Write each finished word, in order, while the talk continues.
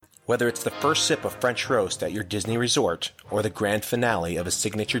Whether it's the first sip of French roast at your Disney resort or the grand finale of a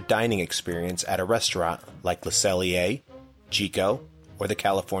signature dining experience at a restaurant like Le Cellier, Chico, or the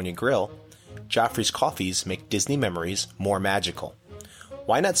California Grill, Joffrey's coffees make Disney memories more magical.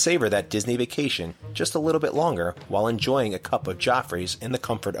 Why not savor that Disney vacation just a little bit longer while enjoying a cup of Joffrey's in the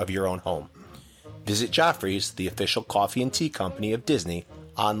comfort of your own home? Visit Joffrey's, the official coffee and tea company of Disney,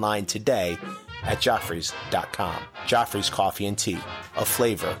 online today at joffreys.com. Joffrey's Coffee and Tea, a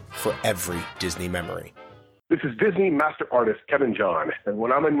flavor for every Disney memory. This is Disney master artist Kevin John, and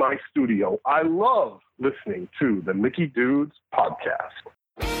when I'm in my studio, I love listening to the Mickey Dudes podcast.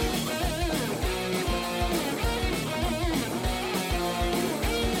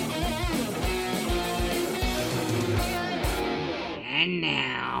 And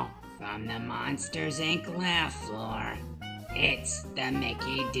now, from the Monsters, Inc. laugh floor, it's the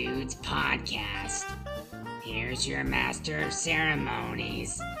Mickey Dudes podcast. Here's your master of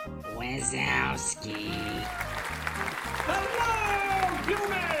ceremonies, Wazowski. Hello,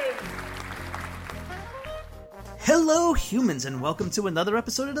 humans! Hello, humans, and welcome to another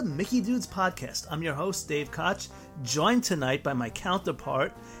episode of the Mickey Dudes podcast. I'm your host, Dave Koch, joined tonight by my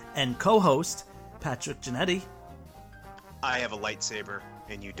counterpart and co-host, Patrick Giannetti. I have a lightsaber,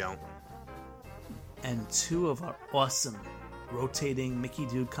 and you don't. And two of our awesome rotating Mickey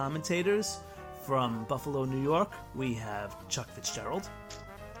Dude commentators from Buffalo, New York. We have Chuck Fitzgerald.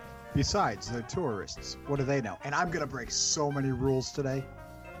 Besides, they're tourists. What do they know? And I'm going to break so many rules today.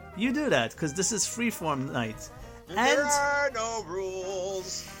 You do that, because this is freeform night. There are no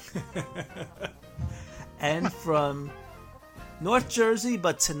rules. And from North Jersey,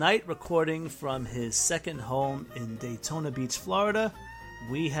 but tonight recording from his second home in Daytona Beach, Florida,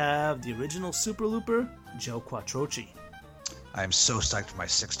 we have the original Super Looper, Joe Quattrochi. I am so psyched for my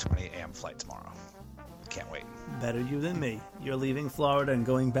 6:20 a.m. flight tomorrow. Can't wait. Better you than me. You're leaving Florida and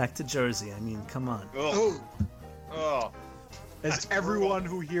going back to Jersey. I mean, come on. Oh. As everyone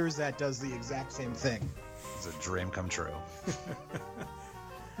who hears that does the exact same thing. It's a dream come true.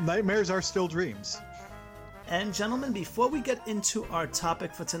 Nightmares are still dreams. And gentlemen, before we get into our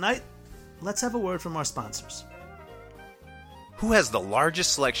topic for tonight, let's have a word from our sponsors. Who has the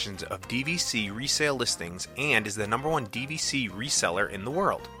largest selections of DVC resale listings and is the #1 DVC reseller in the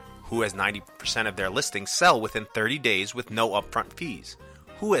world? Who has 90% of their listings sell within 30 days with no upfront fees?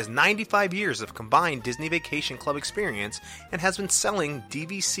 Who has 95 years of combined Disney Vacation Club experience and has been selling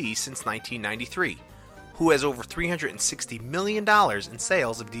DVC since 1993? Who has over $360 million in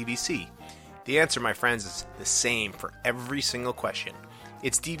sales of DVC? The answer, my friends, is the same for every single question.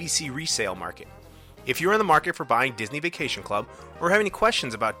 It's DVC Resale Market. If you're in the market for buying Disney Vacation Club or have any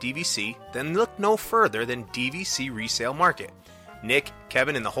questions about DVC, then look no further than DVC Resale Market. Nick,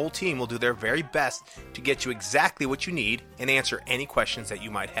 Kevin, and the whole team will do their very best to get you exactly what you need and answer any questions that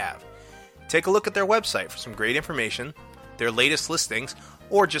you might have. Take a look at their website for some great information, their latest listings,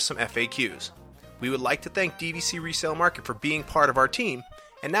 or just some FAQs. We would like to thank DVC Resale Market for being part of our team,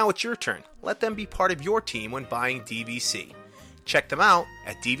 and now it's your turn. Let them be part of your team when buying DVC. Check them out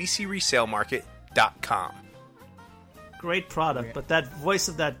at dvcresalemarket.com. Great product, but that voice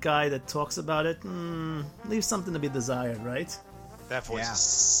of that guy that talks about it, leaves something to be desired, right? That voice is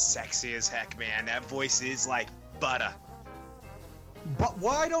sexy as heck, man. That voice is like butter. But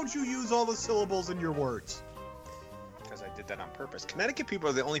why don't you use all the syllables in your words? Because I did that on purpose. Connecticut people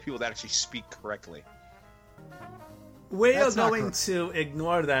are the only people that actually speak correctly. We That's are not going correct. to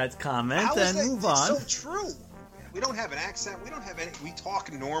ignore that comment How is and that? move on. It's so true. We don't have an accent. We don't have any. We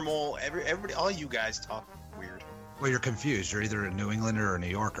talk normal. Everybody, all you guys talk weird. Well, you're confused. You're either a New Englander or a New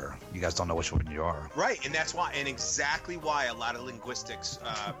Yorker. You guys don't know which one you are. Right, and that's why, and exactly why a lot of linguistics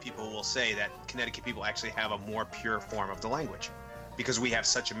people will say that Connecticut people actually have a more pure form of the language, because we have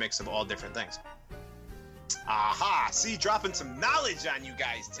such a mix of all different things. Aha! See, dropping some knowledge on you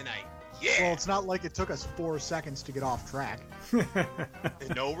guys tonight. Yeah. Well, it's not like it took us 4 seconds to get off track.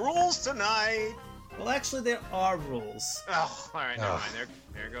 No rules tonight. Well, actually, there are rules. Oh, all right, never mind.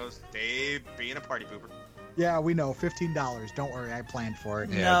 There goes Dave being a party pooper. Yeah, we know. $15. Don't worry, I planned for it.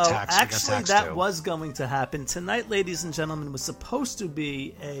 Yeah, No, tax, we got actually, tax that too. was going to happen. Tonight, ladies and gentlemen, was supposed to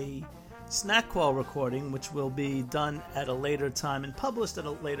be a snack call recording, which will be done at a later time and published at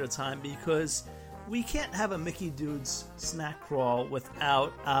a later time, because we can't have a Mickey Dudes snack crawl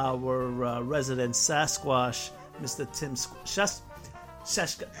without our resident Sasquatch, Mr. Tim Squashka.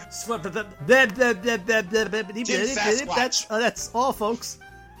 That's all, folks.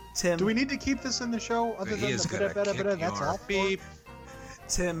 Tim. Do we need to keep this in the show? Other He than is the gonna kick that's your all. beep.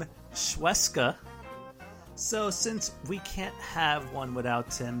 Tim Schweska. So since we can't have one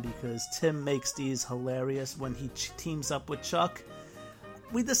without Tim, because Tim makes these hilarious when he teams up with Chuck,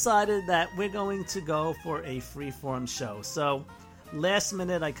 we decided that we're going to go for a freeform show. So last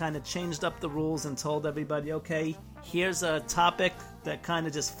minute, I kind of changed up the rules and told everybody, okay, here's a topic that kind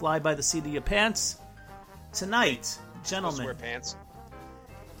of just fly by the seat of your pants. Tonight, gentlemen. Wear pants.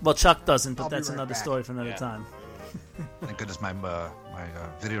 Well, Chuck doesn't, but I'll be that's right another back. story for another time. Thank goodness my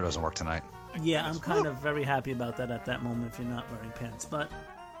video doesn't work tonight. Yeah, I'm kind of very happy about that at that moment if you're not wearing pants. But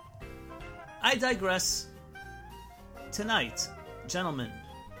I digress. Tonight, gentlemen,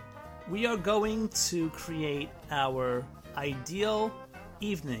 we are going to create our ideal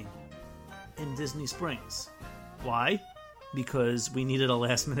evening in Disney Springs. Why? Because we needed a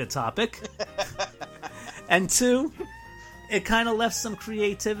last-minute topic. And two, it kind of left some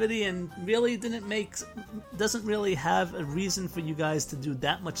creativity and really doesn't really have a reason for you guys to do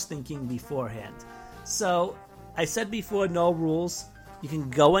that much thinking beforehand. So, I said before, no rules. You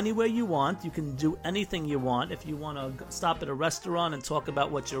can go anywhere you want. You can do anything you want. If you want to stop at a restaurant and talk about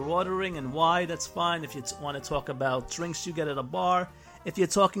what you're ordering and why, that's fine. If you want to talk about drinks you get at a bar, if you're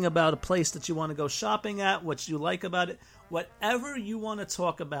talking about a place that you want to go shopping at, what you like about it, whatever you want to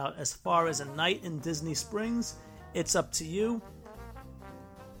talk about as far as a night in Disney Springs, it's up to you.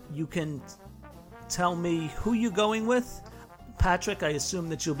 You can tell me who you're going with. Patrick, I assume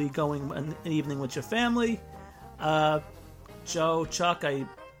that you'll be going an evening with your family. Joe, Chuck, I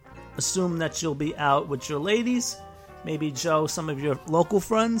assume that you'll be out with your ladies. Maybe Joe, some of your local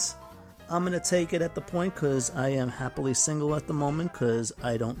friends. I'm going to take it at the point because I am happily single at the moment because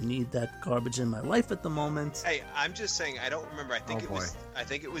I don't need that garbage in my life at the moment. Hey, I'm just saying, I don't remember. I think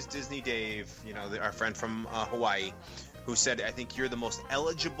it was Disney Dave, our friend from Hawaii, who said, I think you're the most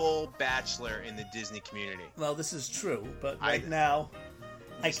eligible bachelor in the Disney community. Well, this is true, but right now,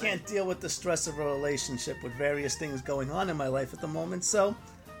 I can't deal with the stress of a relationship with various things going on in my life at the moment, so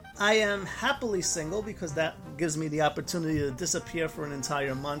I am happily single because that gives me the opportunity to disappear for an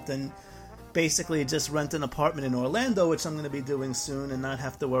entire month and basically just rent an apartment in Orlando, which I'm going to be doing soon, and not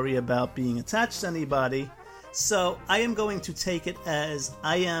have to worry about being attached to anybody. So I am going to take it as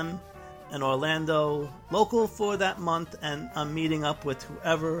I am an Orlando local for that month, and I'm meeting up with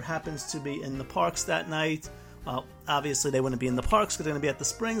whoever happens to be in the parks that night. Well, obviously they wouldn't be in the parks because they're going to be at the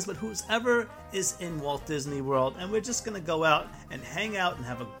Springs, but whoever is in Walt Disney World, and we're just going to go out and hang out and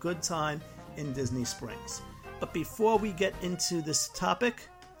have a good time in Disney Springs. But before we get into this topic,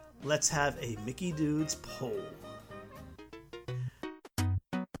 let's have a Mickey Dudes poll.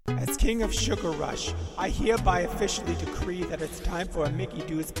 As King of Sugar Rush, I hereby officially decree that it's time for a Mickey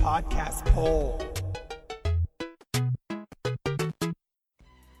Dudes podcast poll.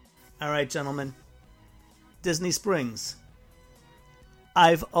 All right, gentlemen. Disney Springs.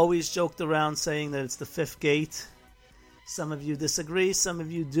 I've always joked around saying that it's the fifth gate. Some of you disagree, some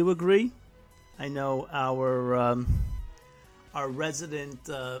of you do agree. I know our resident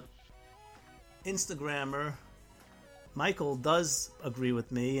Instagrammer, Michael, does agree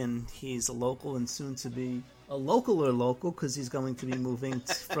with me, and he's a local and soon to be a local because he's going to be moving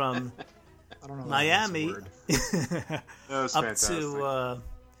from Miami up to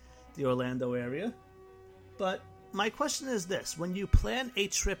the Orlando area. But my question is this: when you plan a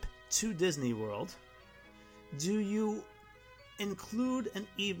trip to Disney World, do you include an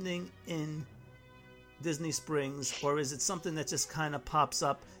evening in Disney Springs, or is it something that just kind of pops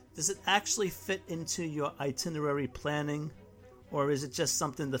up? Does it actually fit into your itinerary planning, or is it just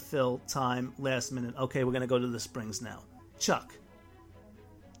something to fill time last minute? Okay, we're going to go to the Springs now. Chuck?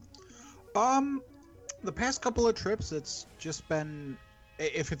 The past couple of trips, it's just been,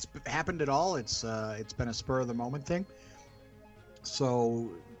 if it's happened at all, it's been a spur of the moment thing. So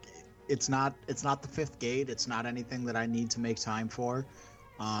it's not the fifth gate. It's not anything that I need to make time for.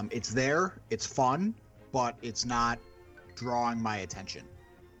 It's there. It's fun, but it's not drawing my attention.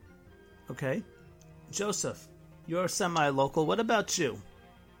 Okay. Joseph, you're semi-local. What about you?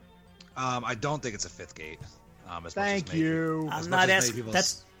 I don't think it's a fifth gate. Thank you. I'm not asking.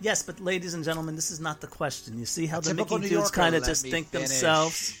 Yes, but ladies and gentlemen, this is not the question. You see how the Mickey Dudes kind of just think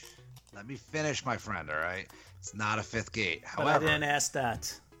themselves? Let me finish, my friend, all right? It's not a fifth gate. But However, I didn't ask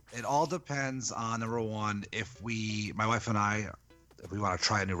that. It all depends on, number one, my wife and I, if we want to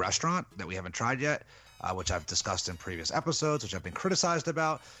try a new restaurant that we haven't tried yet, which I've discussed in previous episodes, which I've been criticized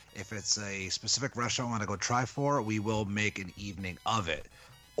about. If it's a specific restaurant I want to go try for, we will make an evening of it.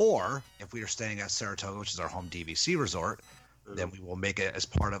 Or if we are staying at Saratoga, which is our home DVC resort, then we will make it as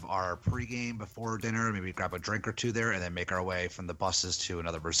part of our pregame before dinner. Maybe grab a drink or two there and then make our way from the buses to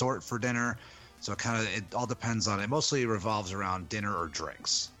another resort for dinner. So it all depends on it. Mostly revolves around dinner or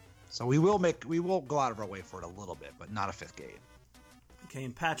drinks. So we will go out of our way for it a little bit, but not a fifth gate. Okay,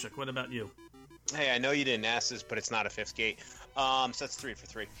 and Patrick, what about you? Hey, I know you didn't ask this, but it's not a fifth gate. So that's 3 for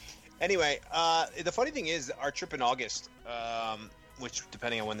 3. Anyway, the funny thing is, our trip in August, which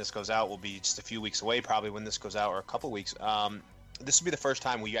depending on when this goes out, will be just a few weeks away, probably when this goes out, or a couple weeks. This will be the first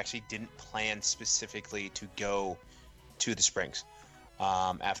time we actually didn't plan specifically to go to the Springs.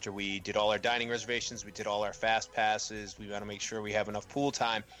 After we did all our dining reservations, we did all our fast passes, we want to make sure we have enough pool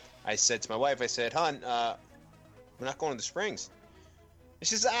time. I said to my wife, I said, "Hon, we're not going to the Springs." And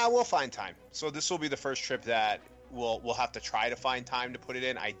she says, "We'll find time." So this will be the first trip that we'll have to try to find time to put it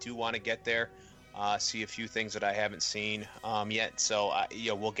in. I do want to get there, see a few things that I haven't seen yet. So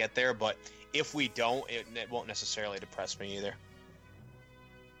we'll get there. But if we don't, it won't necessarily depress me either.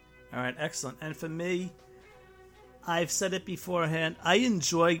 All right, excellent. And for me, I've said it beforehand, I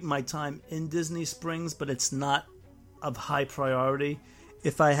enjoy my time in Disney Springs, but it's not of high priority.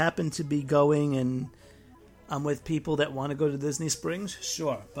 If I happen to be going and I'm with people that want to go to Disney Springs,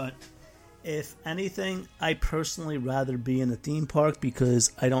 sure. But if anything, I personally rather be in a theme park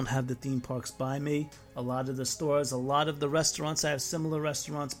because I don't have the theme parks by me. A lot of the stores, a lot of the restaurants, I have similar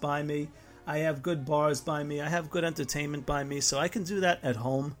restaurants by me. I have good bars by me. I have good entertainment by me, so I can do that at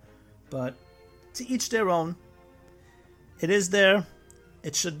home. But to each their own. It is there.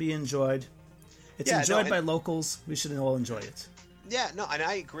 It should be enjoyed. It's enjoyed by locals. We should all enjoy it. Yeah, no, and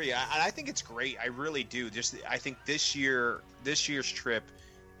I agree. I think it's great. I really do. I think this year's trip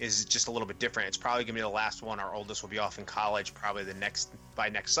is just a little bit different. It's probably gonna be the last one. Our oldest will be off in college probably by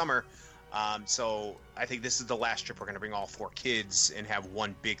next summer. So I think this is the last trip we're gonna bring all 4 kids and have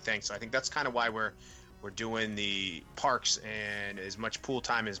one big thing. So I think that's kind of why we're doing the parks and as much pool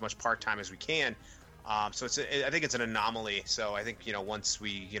time, as much park time as we can. So I think it's an anomaly. So I think, once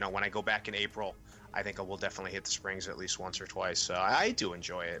when I go back in April, I think I will definitely hit the Springs at least once or twice. So I do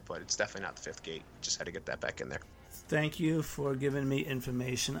enjoy it, but it's definitely not the 5th gate. Just had to get that back in there. Thank you for giving me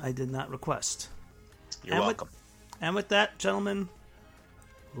information I did not request. You're welcome. And with that, gentlemen,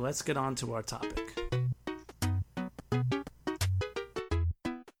 let's get on to our topic.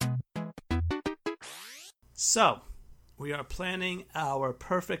 So, we are planning our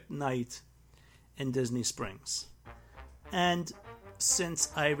perfect night in Disney Springs. And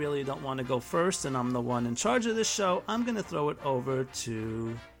since I really don't want to go first and I'm the one in charge of this show, I'm going to throw it over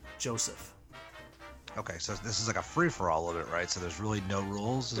to Joseph. Okay, so this is like a free-for-all of it, right? So there's really no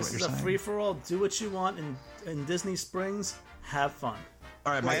rules, This is a free-for-all. Do what you want in Disney Springs. Have fun.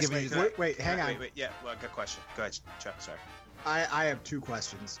 All right, Mike, wait, hang on. Wait, yeah, well, good question. Go ahead, Chuck, sorry. I have 2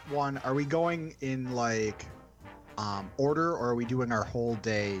 questions. One, are we going in, order, or are we doing our whole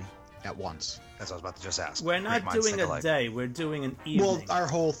day at once? That's what I was about to just ask. We're not doing a day. We're doing an evening. Well, our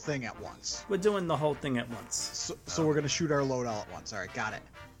whole thing at once. We're doing the whole thing at once. So we're going to shoot our load all at once. All right, got it.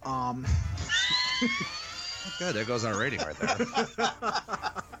 Good, there goes our rating right there. I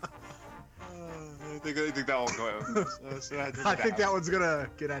think that will go. I think that one's going to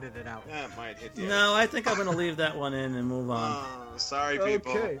get edited out. That might hit the No, I think I'm going to leave that one in and move on. Sorry,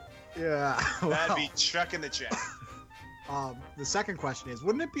 people. Okay. Yeah. That'd be Chuck in the chat. The second question is,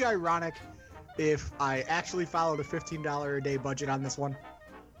 wouldn't it be ironic if I actually followed a $15 a day budget on this one?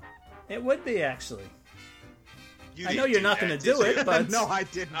 It would be, actually. You I know you're not going to do it, but... No, I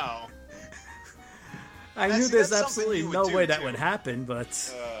didn't. Oh. I knew there's absolutely no way that would happen,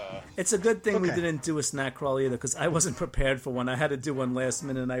 but it's a good thing we didn't do a snack crawl either, because I wasn't prepared for one. I had to do one last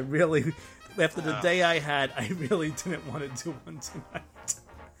minute, and I really, after the day I had, I really didn't want to do one tonight.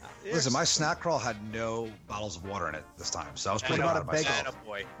 Listen, my snack crawl had no bottles of water in it this time, so I was pretty proud of myself.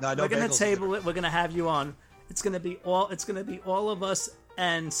 No, no We're going to bagels. table it. We're going to have you on. It's going to be all of us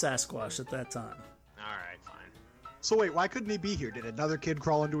and Sasquatch at that time. All right, fine. So wait, why couldn't he be here? Did another kid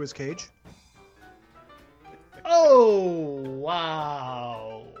crawl into his cage? Oh,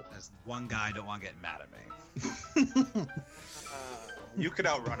 wow. As one guy, I don't want to get mad at me. You could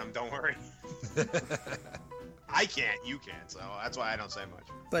outrun him, don't worry. I can't, you can't, so that's why I don't say much.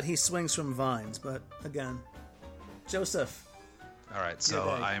 But he swings from vines, but again. Joseph. All right, so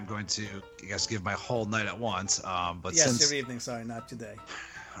I am going to, I guess, give my whole night at once. But yes, since... your evening, sorry, not today.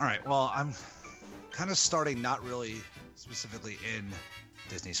 All right, well, I'm kind of starting not really specifically in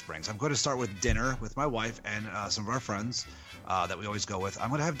Disney Springs. I'm going to start with dinner with my wife and some of our friends that we always go with. I'm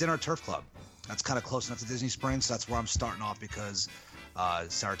going to have dinner at Turf Club. That's kind of close enough to Disney Springs. So that's where I'm starting off because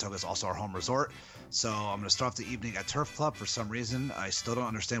Saratoga is also our home resort. So I'm going to start off the evening at Turf Club. For some reason, I still don't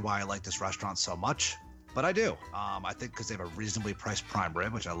understand why I like this restaurant so much, but I do. I think because they have a reasonably priced prime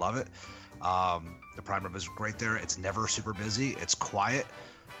rib, which I love it. The prime rib is great there. It's never super busy. It's quiet.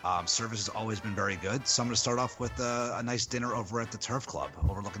 Service has always been very good. So I'm going to start off with a nice dinner over at the Turf Club,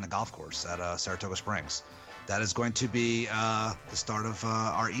 overlooking the golf course at Saratoga Springs. That is going to be the start of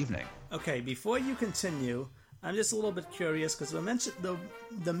our evening. Okay, before you continue, I'm just a little bit curious because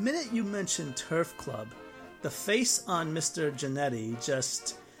the minute you mentioned Turf Club, the face on Mr. Genetti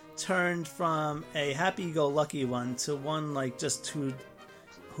just turned from a happy-go-lucky one to one like just who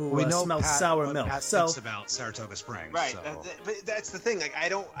smells sour milk. Pat thinks about Saratoga Springs, right? So. But that's the thing. Like,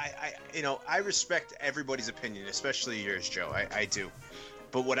 I respect everybody's opinion, especially yours, Joe. I do.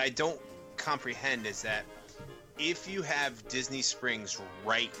 But what I don't comprehend is that if you have Disney Springs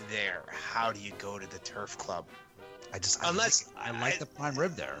right there, how do you go to the Turf Club? I like the prime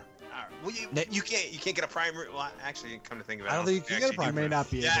rib there. Well, you can't get a prime rib. Well, actually, come to think of it, I don't think you can get a prime rib. May not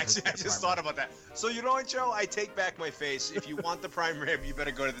be. Yeah, actually, I just thought about that. So you know what, Joe? I take back my face. If you want the prime rib, you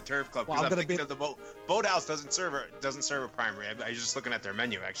better go to the Turf Club. Because I'm thinking of the Boathouse doesn't serve a prime rib. I was just looking at their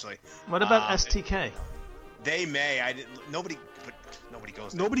menu actually. What about STK? They may. Nobody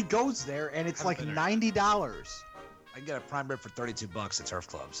goes there. Nobody goes there, and it's like $90. I can get a prime rib for $32 at Turf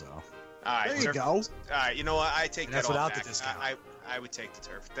Club. So. All right, there you go. All right, you know what? I take that all without back. the discount. I would take the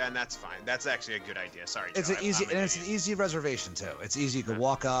Turf. Then that's fine. That's actually a good idea. Sorry, It's Joe. it's an easy reservation too. It's easy. You can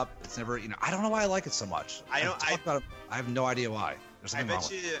walk up. It's never. I don't know why I like it so much. I have no idea why. There's something wrong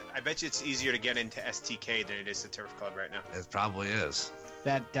with it. I bet you it's easier to get into STK than it is the Turf Club right now. It probably is.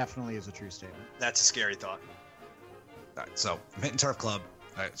 That definitely is a true statement. That's a scary thought. All right, so I'm hitting Turf Club.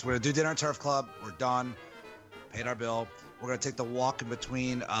 All right, so we're gonna do dinner at Turf Club. We're done. Paid our bill. We're gonna take the walk in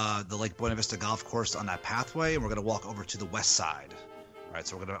between the Lake Buena Vista Golf Course on that pathway, and we're gonna walk over to the west side. All right,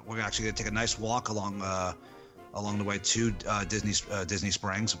 so we're actually gonna take a nice walk along the way to Disney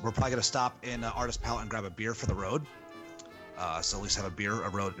Springs. We're probably gonna stop in Artist Palette and grab a beer for the road. So at least have a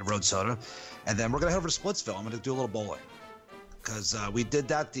road soda, and then we're gonna head over to Splitsville. I'm gonna do a little bowling because we did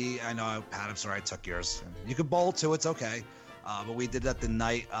that. I know, Pat, I'm sorry I took yours. You could bowl too, it's okay. But we did that the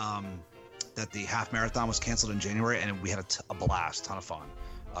night that the half marathon was canceled in January, and we had a blast, ton of fun,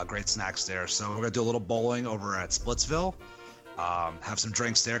 great snacks there. So we're gonna do a little bowling over at Splitsville. Have some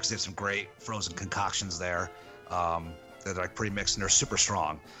drinks there because they have some great frozen concoctions there. They're like pre-mixed and they're super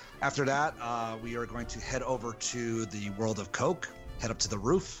strong. After that, we are going to head over to the World of Coke, head up to the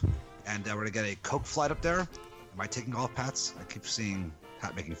roof, and we're gonna get a Coke flight up there. Am I taking off Pat's? I keep seeing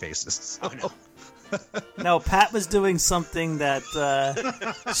Pat making faces. Oh no. No, Pat was doing something that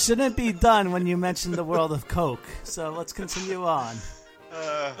shouldn't be done when you mentioned the World of Coke. So let's continue on.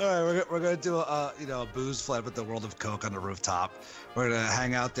 All right, we're gonna do a booze flight with the World of Coke on the rooftop. We're gonna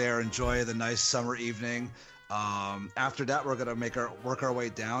hang out there, enjoy the nice summer evening. After that, we're gonna work our way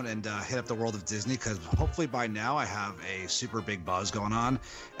down and hit up the World of Disney because hopefully by now I have a super big buzz going on,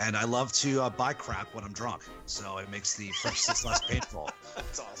 and I love to buy crap when I'm drunk, so it makes the process less painful.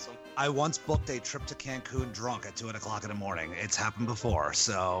 That's awesome. I once booked a trip to Cancun drunk at 2:00 in the morning. It's happened before,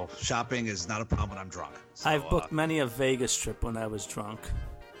 so shopping is not a problem when I'm drunk. So, I've booked many a Vegas trip when I was drunk.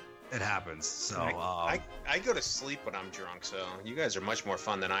 It happens. So I go to sleep when I'm drunk, so you guys are much more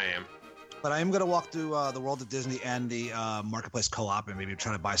fun than I am. But I am going to walk through the World of Disney and the Marketplace Co-op and maybe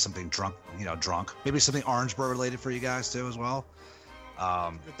try to buy something drunk. Maybe something Orangeburg related for you guys too as well.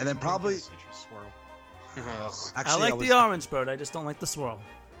 And then probably... Actually, I like the Orange Bird. I just don't like the swirl.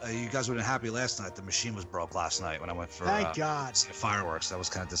 You guys would have been happy last night. The machine was broke last night when I went for Thank God. fireworks. That was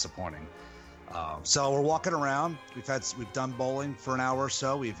kind of disappointing. So we're walking around. We've done bowling for an hour or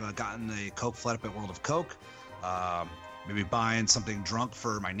so. We've gotten a Coke flight up at World of Coke. Maybe buying something drunk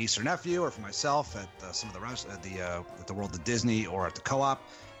for my niece or nephew or for myself at some of the rest at the World of Disney or at the Co-op.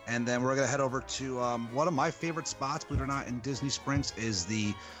 And then we're gonna head over to one of my favorite spots, believe it or not, in Disney Springs is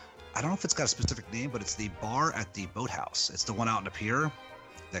I don't know if it's got a specific name, but it's the bar at the Boathouse. It's the one out in the pier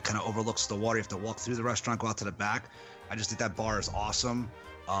that kind of overlooks the water. You have to walk through the restaurant, go out to the back. I just think that bar is awesome.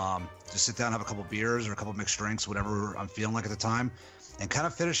 Just sit down, have a couple beers or a couple mixed drinks, whatever I'm feeling like at the time, and kind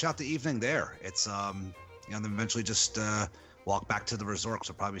of finish out the evening there. It's then eventually just walk back to the resort because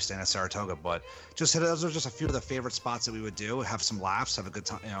we'll probably be staying at Saratoga. But those are just a few of the favorite spots that we would do. Have some laughs, have a good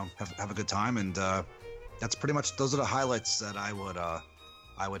time, have a good time, and that's pretty much those are the highlights that I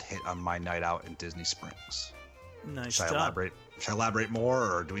would hit on my night out in Disney Springs. Nice Should job. Should I elaborate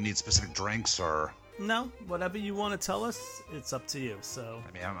more, or do we need specific drinks, or? No, whatever you want to tell us, it's up to you. So.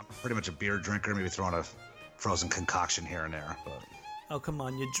 I mean, I'm pretty much a beer drinker. Maybe throwing a frozen concoction here and there, but. Oh come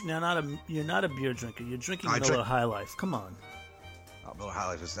on! You're not a beer drinker. You're drinking Miller High Life. Come on. Oh, Miller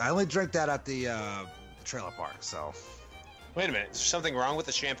High Life. I only drink that at the trailer park. So. Wait a minute. Is there something wrong with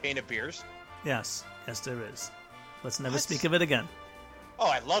the champagne of beers? Yes, there is. Let's never speak of it again. Oh,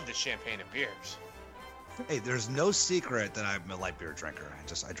 I love the champagne of beers. Hey, there's no secret that I'm a light beer drinker.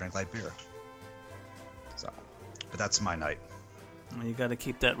 I drink light beer. So, but that's my night. Well, you got to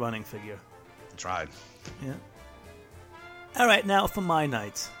keep that running figure. I tried. Yeah. All right, now for my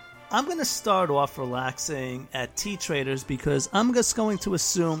night. I'm going to start off relaxing at Tea Traders because I'm just going to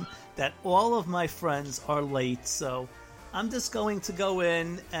assume that all of my friends are late. So I'm just going to go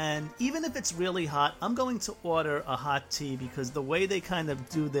in, and even if it's really hot, I'm going to order a hot tea because the way they kind of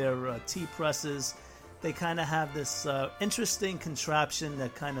do their tea presses, they kind of have this interesting contraption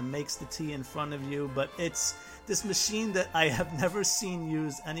that kind of makes the tea in front of you. But it's this machine that I have never seen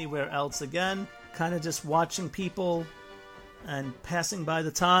used anywhere else again. Kind of just watching people and passing by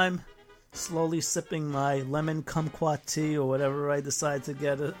the time, slowly sipping my lemon kumquat tea or whatever I decide to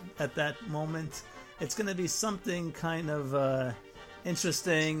get at that moment. It's going to be something kind of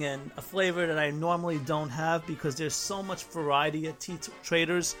interesting and a flavor that I normally don't have because there's so much variety at Tea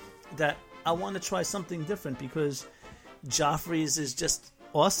Traders that I want to try something different because Joffrey's is just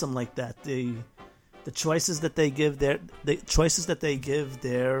awesome like that. The choices that they give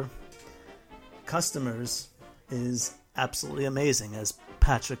their customers is absolutely amazing, as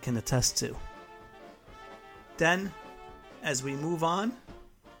Patrick can attest to. Then, as we move on,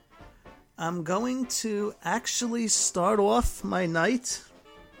 I'm going to actually start off my night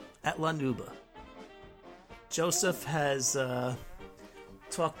at La Nuba. Joseph has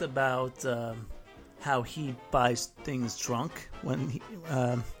talked about how he buys things drunk. When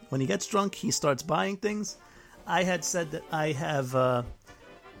he gets drunk, he starts buying things. I had said that I have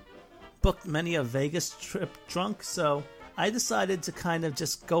booked many a Vegas trip drunk, so I decided to kind of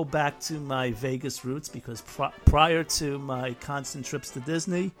just go back to my Vegas roots because prior to my constant trips to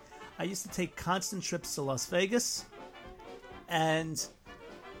Disney, I used to take constant trips to Las Vegas, and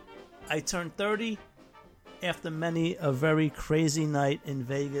I turned 30 after many a very crazy night in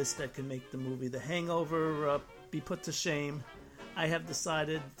Vegas that could make the movie The Hangover be put to shame. I have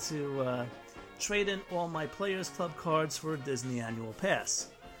decided to trade in all my Players Club cards for a Disney annual pass.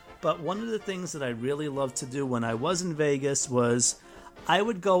 But one of the things that I really loved to do when I was in Vegas was I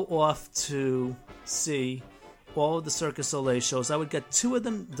would go off to see all of the Cirque du Soleil shows. I would get 2 of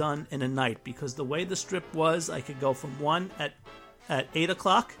them done in a night because the way the strip was, I could go from one at 8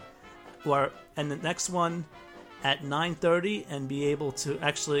 o'clock and the next one at 9:30 and be able to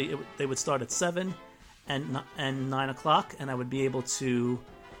they would start at 7 and 9 o'clock, and I would be able to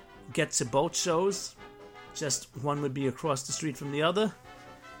get to both shows. Just one would be across the street from the other.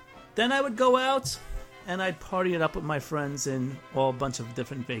 Then I would go out and I'd party it up with my friends in a bunch of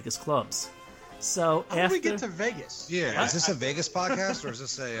different Vegas clubs. So how did we get to Vegas? Yeah, is this a Vegas podcast or is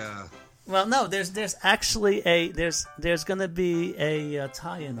this a? Well, no. There's actually there's gonna be a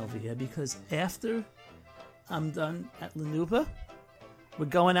tie-in over here because after I'm done at La Nuba, we're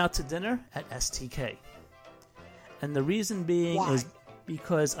going out to dinner at STK, and the reason being is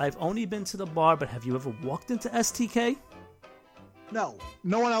because I've only been to the bar. But have you ever walked into STK? No,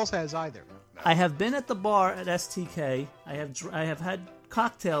 no one else has either. I have been at the bar at STK. I have had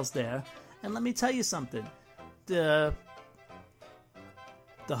cocktails there. And let me tell you something. The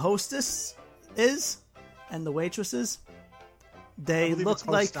hostess and the waitresses, they look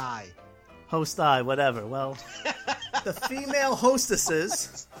like host-eye, whatever. Well, the female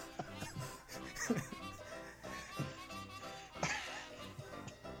hostesses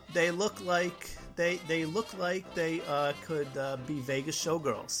they look like they could be Vegas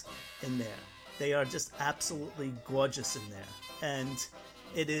showgirls in there. They are just absolutely gorgeous in there. And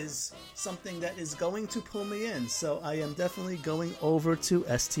it is something that is going to pull me in, so I am definitely going over to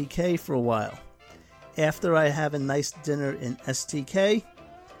STK for a while. After I have a nice dinner in STK,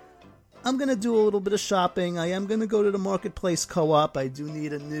 I'm going to do a little bit of shopping. I am going to go to the Marketplace Co-op. I do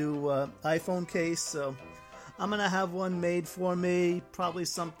need a new iPhone case, so I'm going to have one made for me, probably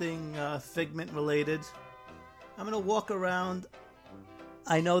something Figment related. I'm going to walk around.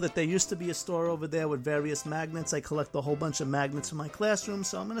 I know that there used to be a store over there with various magnets. I collect a whole bunch of magnets in my classroom,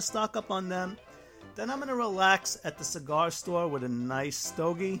 so I'm going to stock up on them. Then I'm going to relax at the cigar store with a nice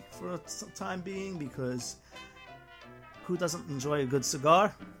stogie for some time being, because who doesn't enjoy a good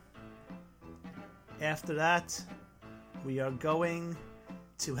cigar? After that, we are going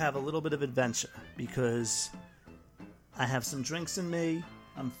to have a little bit of adventure, because I have some drinks in me.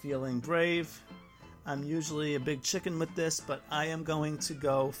 I'm feeling brave. I'm usually a big chicken with this, but I am going to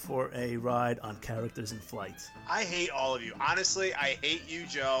go for a ride on Characters in Flight. I hate all of you. Honestly, I hate you,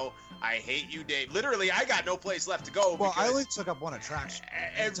 Joe. I hate you, Dave. Literally, I got no place left to go. Well, I only took up one attraction.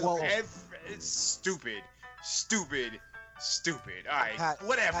 It's stupid. All right, Pat,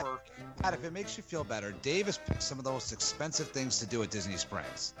 whatever. Pat, if it makes you feel better, Dave has picked some of the most expensive things to do at Disney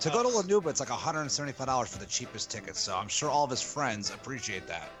Springs. To go to La Nuba, it's like $175 for the cheapest tickets, so I'm sure all of his friends appreciate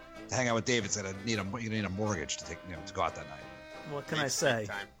that. To hang out with Dave, it's gonna need a mortgage to to go out that night. What can I say?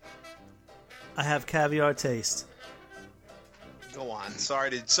 I have caviar taste. Go on.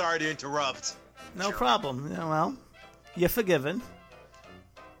 Sorry to interrupt. No problem. Yeah, well, you're forgiven.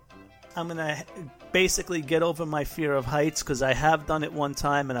 I'm going to basically get over my fear of heights because I have done it one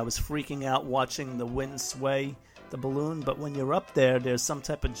time and I was freaking out watching the wind sway the balloon. But when you're up there, there's some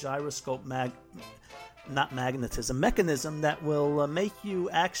type of gyroscope mechanism that will make you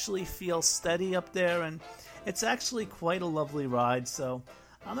actually feel steady up there, and it's actually quite a lovely ride. So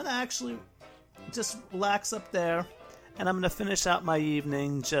I'm going to actually just relax up there, and I'm going to finish out my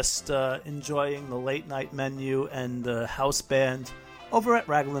evening just enjoying the late night menu and the house band over at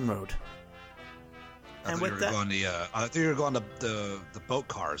Raglan Road. I thought you were going to the boat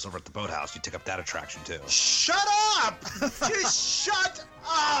cars over at the boathouse. You take up that attraction too. Shut up! Just shut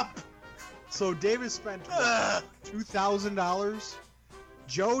up! So Davis spent $2,000.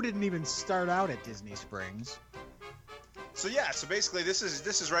 Joe didn't even start out at Disney Springs. So basically this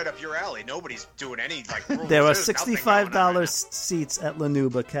is right up your alley. Nobody's doing any like. There are $65 seats at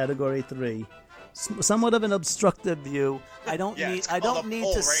Lanuba, Category 3. Somewhat of an obstructed view. I don't need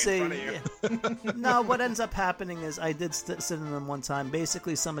to see. No, what ends up happening is I did sit in them one time.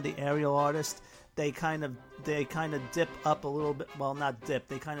 Basically, some of the aerial artists, they kind of dip up a little bit. Well, not dip.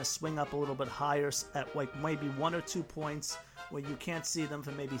 They kind of swing up a little bit higher at like maybe 1 or 2 points where you can't see them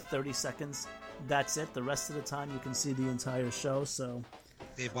for maybe 30 seconds. That's it. The rest of the time you can see the entire show. So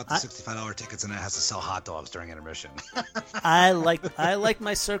Dave bought the $65 tickets and it has to sell hot dogs during intermission. I like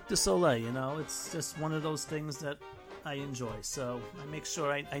my Cirque du Soleil. You know, it's just one of those things that I enjoy. So I make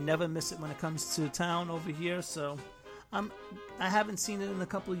sure I never miss it when it comes to town over here. So I haven't seen it in a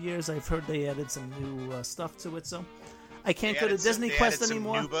couple of years. I've heard they added some new stuff to it. So I can't go to Disney Quest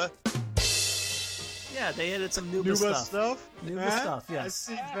anymore. Yeah, they added some Nuba stuff. Nuba stuff, yes. I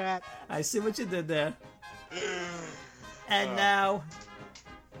see that. I see what you did there. And now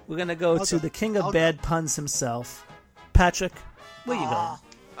we're going to go to the king of bad puns himself. Patrick, where you going?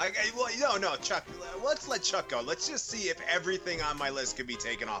 No, Chuck. Let's let Chuck go. Let's just see if everything on my list can be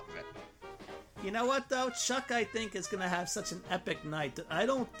taken off of it. You know what, though? Chuck, I think, is going to have such an epic night that I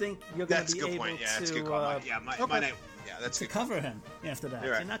don't think you're going to be able to... That's a good call. My night... Yeah, that's to cover him after that.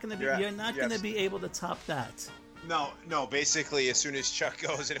 You're right. You're not going to be able to top that. No. Basically, as soon as Chuck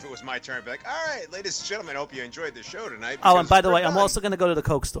goes, and if it was my turn, I'd be like, "All right, ladies and gentlemen, hope you enjoyed the show tonight." Oh, and by the way, I'm also going to go to the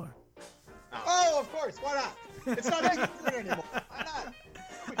Coke store. Oh, of course. Why not? It's not anymore. Why not?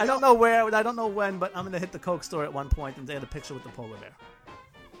 I don't know where. I don't know when, but I'm going to hit the Coke store at one point and take a picture with the polar bear.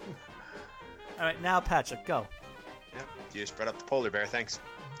 All right, now Patrick, go. Yeah, you just brought up the polar bear. Thanks.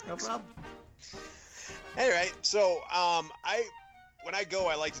 No problem. Anyway, so when I go,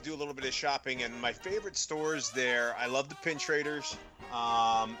 I like to do a little bit of shopping, and my favorite stores there, I love the Pin Traders.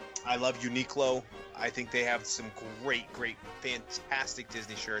 I love Uniqlo. I think they have some great, fantastic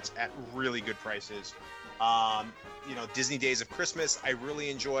Disney shirts at really good prices. Disney Days of Christmas, I really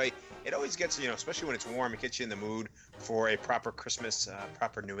enjoy. It always gets, especially when it's warm, it gets you in the mood for a proper Christmas,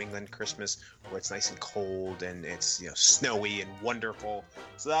 proper New England Christmas, where it's nice and cold and it's, snowy and wonderful.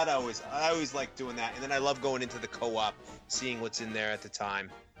 So that I always like doing that. And then I love going into the co-op, seeing what's in there at the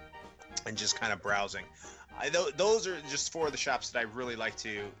time, and just kind of browsing. Those are just 4 of the shops that I really like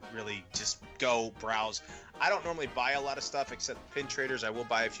to really just go browse. I don't normally buy a lot of stuff except Pin Traders. I will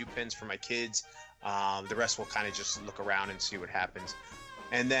buy a few pins for my kids. The rest will kind of just look around and see what happens.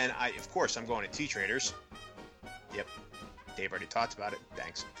 And then, of course, I'm going to T-Traders. Yep. Dave already talked about it.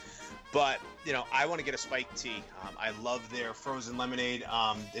 Thanks. But, I want to get a spiked tea. I love their frozen lemonade.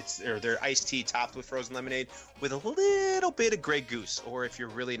 Their iced tea topped with frozen lemonade with a little bit of Grey Goose. Or if you're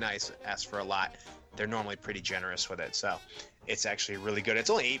really nice, ask for a lot. They're normally pretty generous with it. So it's actually really good. It's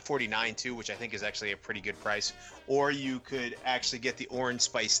only $8.49 too, which I think is actually a pretty good price. Or you could actually get the orange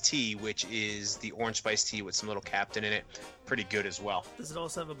spice tea, which is the orange spice tea with some little Captain in it. Pretty good as well. Does it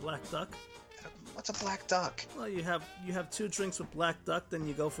also have a black duck? What's a black duck? Well, you have 2 drinks with black duck, then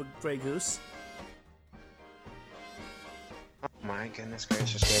you go for Grey Goose. Oh my goodness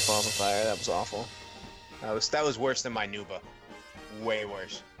gracious, Great Balls of Fire. That was awful. That was worse than my Nuba. Way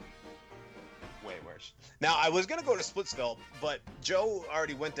worse. Way worse. Now, I was going to go to Splitsville, but Joe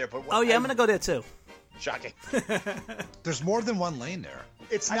already went there. But I'm going to go there too. Shocking. There's more than one lane there.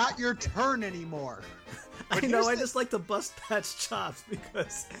 It's not your turn anymore. I know, I just like to bust Pat's chops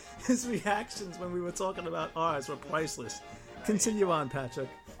because his reactions when we were talking about ours were priceless. Continue on, Patrick.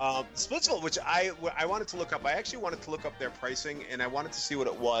 Splitsville, which I wanted to look up. I actually wanted to look up their pricing, and I wanted to see what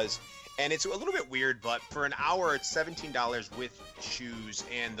it was. And it's a little bit weird, but for an hour, it's $17 with shoes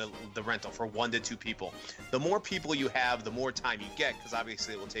and the rental for 1 to 2 people. The more people you have, the more time you get, because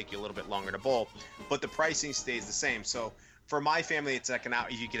obviously it will take you a little bit longer to bowl. But the pricing stays the same. So for my family, it's like an hour.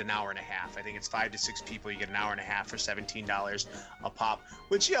 You get an hour and a half. I think it's 5 to 6 people. You get an hour and a half for $17 a pop,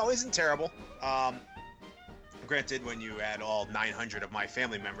 which isn't terrible. Granted, when you add all 900 of my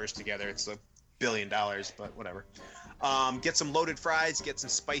family members together, it's $1 billion. But whatever. Get some loaded fries. Get some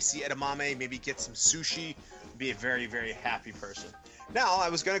spicy edamame. Maybe get some sushi. Be a very, very happy person. Now, I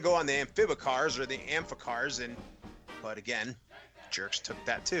was gonna go on the amphibicars or the amphicars, but again, jerks took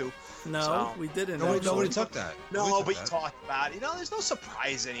that too. No, so, we didn't. Nobody took that. No, but you talked about it. There's no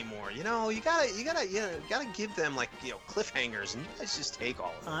surprise anymore. You gotta give them cliffhangers, and you guys just take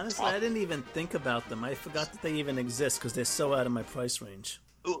all of them. Honestly, I didn't even think about them. I forgot that they even exist because they're so out of my price range.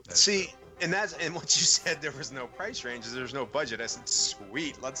 Ooh, see, and once you said there was no price range, there's no budget, I said,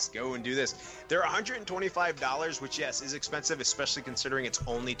 sweet, let's go and do this. They're $125, which yes is expensive, especially considering it's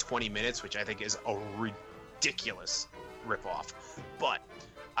only 20 minutes, which I think is a ridiculous ripoff. But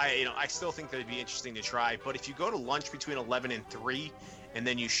I still think that'd be interesting to try. But if you go to lunch between 11 and 3, and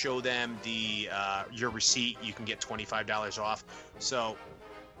then you show them your receipt, you can get $25 off. So,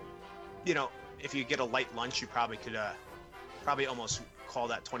 if you get a light lunch, you probably could almost call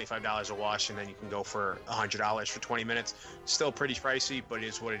that $25 a wash, and then you can go for $100 for 20 minutes. Still pretty pricey, but it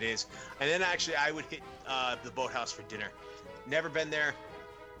is what it is. And then actually, I would hit the Boathouse for dinner. Never been there.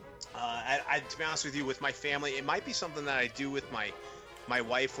 To be honest with you, with my family, it might be something that I do with my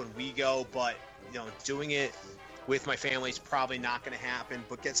wife when we go, but doing it with my family is probably not going to happen.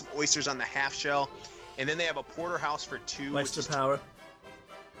 But get some oysters on the half shell, and then they have a porterhouse for 2. Oyster power.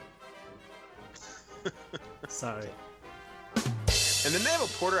 Sorry. And then they have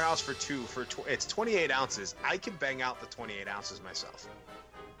a porterhouse for 2 it's 28 ounces. I can bang out the 28 ounces myself.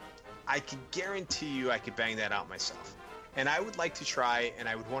 I can guarantee you I could bang that out myself. And I would like to try, and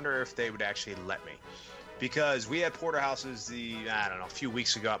I would wonder if they would actually let me. Because we had porterhouses a few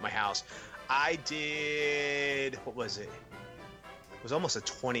weeks ago at my house. I did, what was it? It was almost a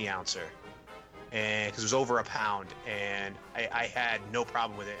 20 ouncer. And because it was over a pound, and I had no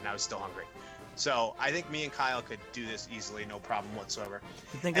problem with it, and I was still hungry. So I think me and Kyle could do this easily, no problem whatsoever.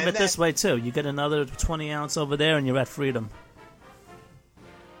 You think of it this way too: you get another 20 ounce over there, and you're at freedom.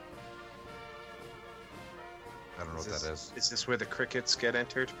 I don't know what that is. Is this where the crickets get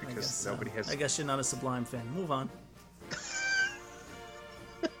entered? Because nobody has. I guess you're not a Sublime fan. Move on.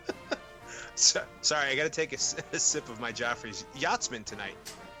 Sorry, I got to take a sip of my Joffrey's Yachtsman tonight,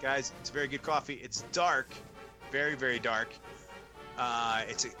 guys. It's very good coffee. It's dark, very, very dark.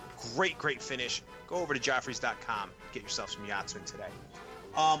 It's a great finish. Go over to joffreys.com. Get yourself some Yachtsman today.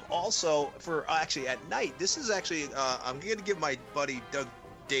 Also, for actually at night, this is actually I'm going to give my buddy Doug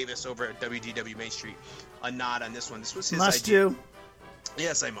Davis over at WDW Main Street a nod on this one. This was his idea. You?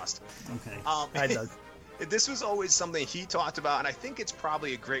 Yes, I must. Okay. Hi, Doug. This was always something he talked about, and I think it's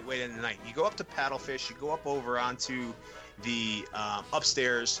probably a great way to end the night. You go up to Paddlefish, you go up over onto the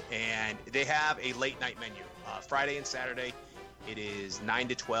upstairs, and they have a late night menu. Friday and Saturday, it is 9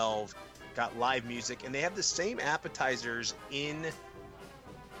 to 12, got live music, and they have the same appetizers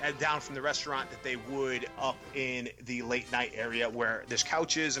down from the restaurant that they would up in the late night area, where there's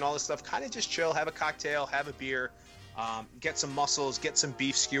couches and all this stuff. Kind of just chill, have a cocktail, have a beer, get some mussels, get some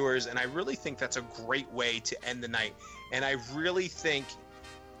beef skewers, and I really think that's a great way to end the night. And I really think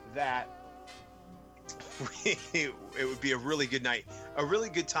that it would be a really good night, a really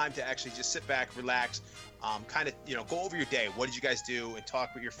good time to actually just sit back, relax, kind of, go over your day. What did you guys do? And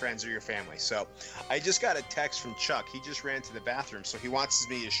talk with your friends or your family. So I just got a text from Chuck. He just ran to the bathroom, so he wants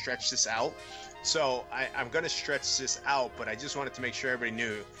me to stretch this out. So I'm going to stretch this out, but I just wanted to make sure everybody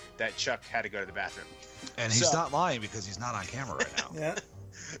knew that Chuck had to go to the bathroom. And he's not lying because he's not on camera right now. Yeah.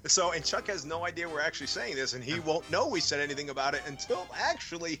 So, and Chuck has no idea we're actually saying this, and he won't know we said anything about it until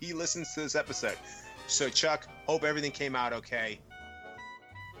actually he listens to this episode. So, Chuck, hope everything came out okay.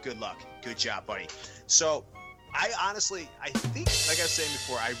 Good luck. Good job, buddy. So, I think, like I was saying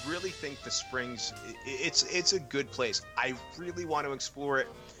before, I really think the Springs, it's a good place. I really want to explore it,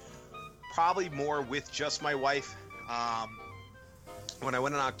 probably more with just my wife. When I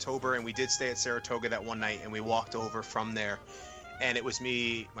went in October, and we did stay at Saratoga that one night, and we walked over from there, and it was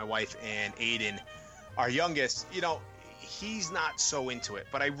me, my wife, and Aiden, our youngest. He's not so into it,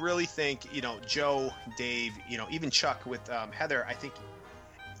 but I really think, Joe, Dave, even Chuck with Heather, I think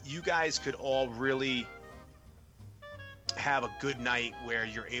you guys could all really have a good night where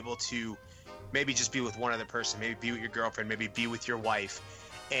you're able to maybe just be with one other person, maybe be with your girlfriend, maybe be with your wife,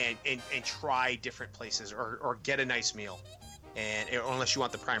 and try different places or get a nice meal. And unless you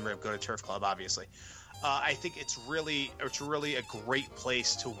want the prime rib, go to Turf Club, obviously. I think it's really a great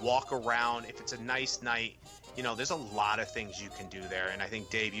place to walk around if it's a nice night there's a lot of things you can do there, and I think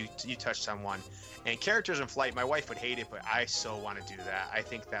Dave, you touched on one. And characters in flight, my wife would hate it, but I so want to do that. I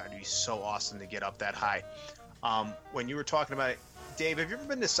think that would be so awesome to get up that high. When you were talking about it, Dave, have you ever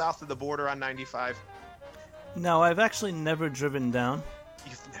been to south of the border on 95? No, I've actually never driven down.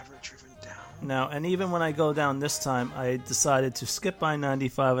 You've never driven down? No, and even when I go down this time, I decided to skip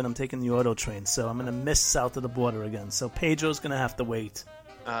I-95 and I'm taking the auto train, so I'm going to miss south of the border again. So Pedro's going to have to wait.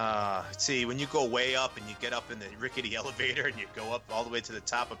 See, when you go way up and you get up in the rickety elevator and you go up all the way to the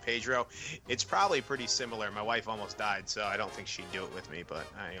top of Pedro, it's probably pretty similar. My wife almost died, so I don't think she'd do it with me, but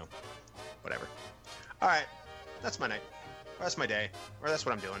whatever. All right, that's my night, or that's my day, or that's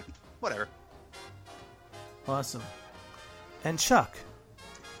what I'm doing. Whatever. Awesome. And Chuck,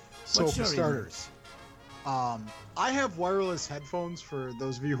 So what's for your starters, I have wireless headphones for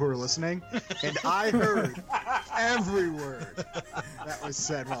those of you who are listening, and I heard every word that was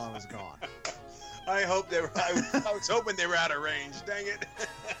said while I was gone. I hope they were. I was hoping they were out of range. Dang it.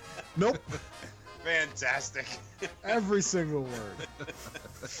 Nope. Fantastic. Every single word.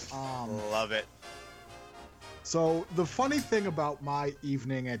 Love it. So the funny thing about my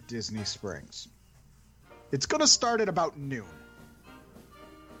evening at Disney Springs, it's going to start at about noon.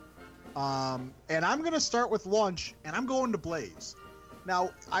 And I'm going to start with lunch, and I'm going to Blaze.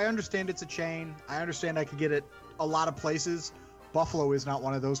 Now, I understand it's a chain. I understand I could get it a lot of places. Buffalo is not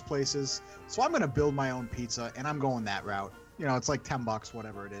one of those places. So I'm going to build my own pizza, and I'm going that route. It's like $10,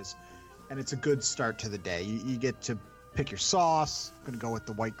 whatever it is. And it's a good start to the day. You get to pick your sauce. I'm going to go with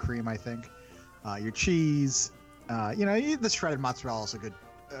the white cream, I think. Your cheese. The shredded mozzarella is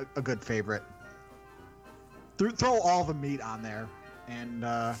a good favorite. Throw all the meat on there. And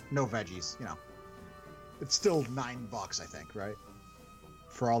no veggies, It's still $9, I think, right?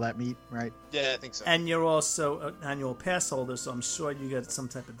 For all that meat, right? Yeah, I think so. And you're also an annual pass holder, so I'm sure you get some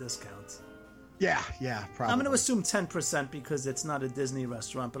type of discount. Yeah, probably. I'm going to assume 10% because it's not a Disney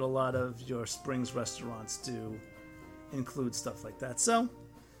restaurant, but a lot of your Springs restaurants do include stuff like that. So,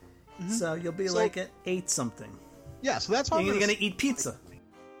 so you'll be like at 8 something. Yeah, so that's why you're going to eat pizza.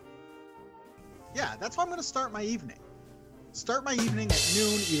 Yeah, that's why I'm going to start my evening. Start my evening at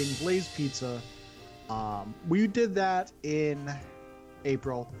noon eating Blaze Pizza. We did that in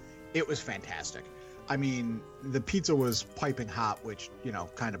April. It was fantastic. I mean, the pizza was piping hot, which,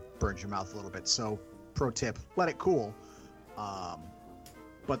 kind of burns your mouth a little bit. So, pro tip, let it cool.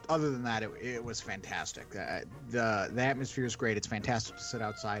 But other than that, it was fantastic. The atmosphere is great. It's fantastic to sit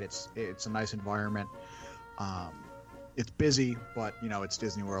outside. It's a nice environment. It's busy, but, it's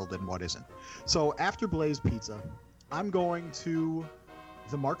Disney World and what isn't. So, after Blaze Pizza, I'm going to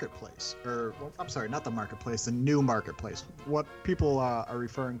the marketplace, I'm sorry, not the marketplace, the new marketplace, what people are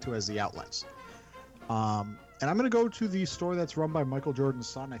referring to as the outlets. And I'm going to go to the store that's run by Michael Jordan's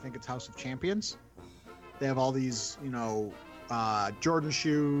son. I think it's House of Champions. They have all these, Jordan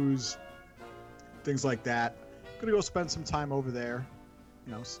shoes, things like that. I'm going to go spend some time over there,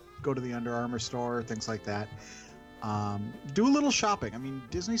 go to the Under Armour store, things like that. Do a little shopping. I mean,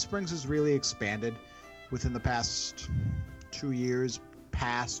 Disney Springs has really expanded within the past 2 years,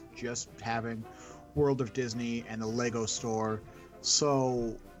 past just having World of Disney and the Lego store.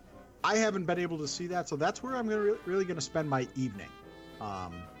 So I haven't been able to see that. So that's where I'm really going to spend my evening,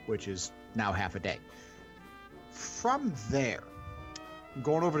 which is now half a day. From there, I'm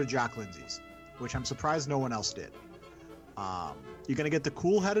going over to Jock Lindsay's, which I'm surprised no one else did. You're going to get the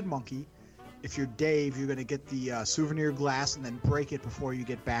cool-headed monkey. If you're Dave, you're going to get the souvenir glass and then break it before you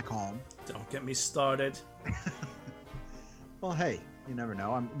get back home. Don't get me started. Well, hey, you never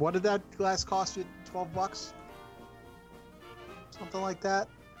know. What did that glass cost you? $12? Something like that?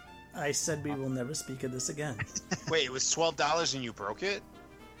 I said we will never speak of this again. Wait, it was $12 and you broke it?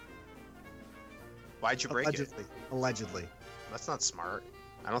 Why'd you break it? Allegedly. That's not smart.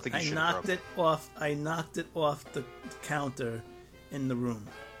 I don't think you should I have broken it. I knocked it off the counter in the room.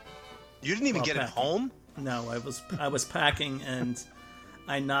 You didn't even get it home? No, I was packing and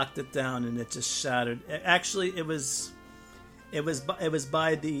I knocked it down and it just shattered. Actually, it was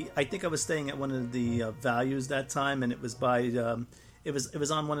by the. I think I was staying at one of the values that time, and it was by. It was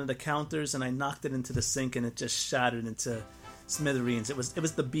on one of the counters, and I knocked it into the sink, and it just shattered into smithereens. It was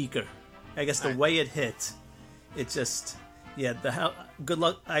the beaker. I guess the way it hit, it just. Yeah, good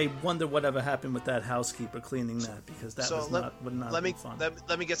luck. I wonder whatever happened with that housekeeper cleaning that, because that would not have been fun.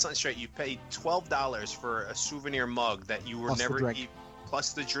 Let me get something straight. You paid $12 for a souvenir mug that you were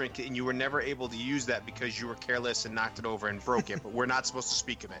plus the drink, and you were never able to use that because you were careless and knocked it over and broke it. But we're not supposed to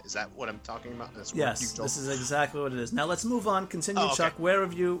speak of it. Is that what I'm talking about? Yes, this is exactly what it is. Now let's move on. Continue, okay. Chuck.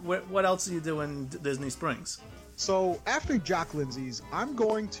 What else are you doing in Disney Springs? So after Jock Lindsay's, I'm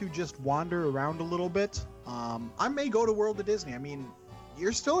going to just wander around a little bit. I may go to World of Disney. I mean,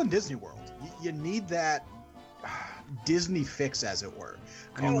 you're still in Disney World. You need that Disney fix, as it were.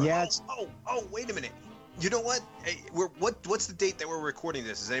 I mean, wait a minute. You know what? Hey, what's the date that we're recording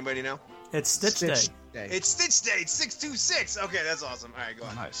this? Does anybody know? It's Stitch Day. It's Stitch Day. It's 626. Okay, that's awesome. All right, go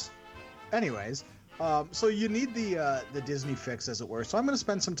on. Nice. Anyways, so you need the Disney fix, as it were. So I'm going to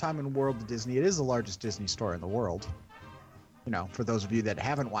spend some time in World of Disney. It is the largest Disney store in the world. You know, for those of you that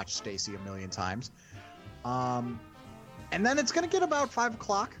haven't watched Stacy a million times. And then it's going to get about 5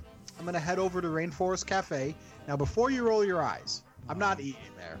 o'clock. I'm going to head over to Rainforest Cafe. Now, before you roll your eyes, I'm not eating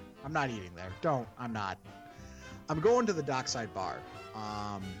there. I'm not. I'm going to the Dockside Bar.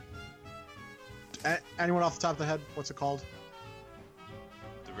 Anyone off the top of the head? What's it called?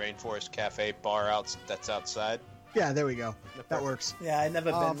 The Rainforest Cafe bar that's outside. Yeah, there we go. That works. Yeah, I've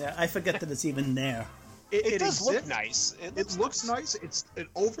never been there. I forget that it's even there. It does look nice. It looks nice. It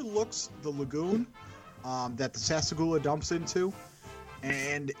overlooks the lagoon that the Sasagula dumps into,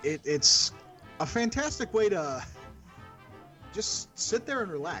 and it's a fantastic way to just sit there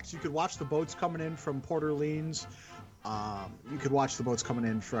and relax. You could watch the boats coming in from Port Orleans. You could watch the boats coming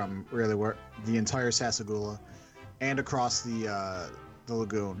in from really where the entire Sasagula and across the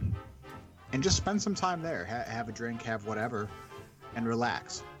lagoon, and just spend some time there. Have a drink, have whatever, and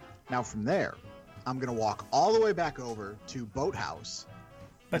relax. Now from there, I'm gonna walk all the way back over to Boathouse.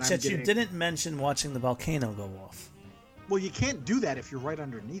 But yet you didn't mention watching the volcano go off. Well, you can't do that if you're right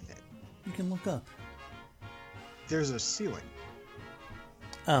underneath it. You can look up. There's a ceiling.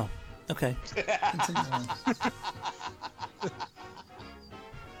 Oh, okay. Continue on.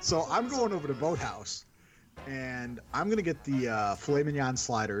 So I'm going over to Boathouse, and I'm going to get the filet mignon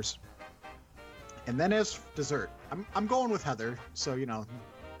sliders. And then as dessert, I'm going with Heather, so, you know,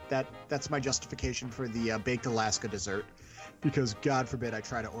 that's my justification for the Baked Alaska dessert, because God forbid I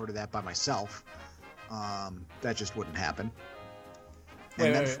try to order that by myself. That just wouldn't happen.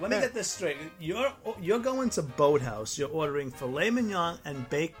 Wait. Let me get this straight. You're going to Boathouse. You're ordering filet mignon and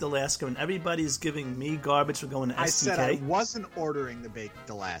baked Alaska, and everybody's giving me garbage for going to STK. I said I wasn't ordering the baked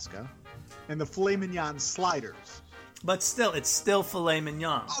Alaska and the filet mignon sliders. But still, it's still filet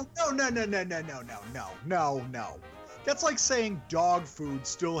mignon. Oh, no. That's like saying dog food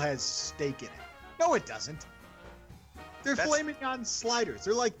still has steak in it. No, it doesn't. They're filet mignon sliders.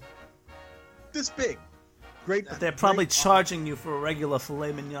 They're like this big. Great. But they're probably charging you for a regular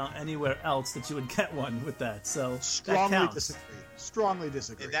filet mignon anywhere else that you would get one with that. So Strongly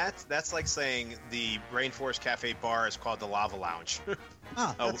disagree. That's like saying the Rainforest Cafe bar is called the Lava Lounge.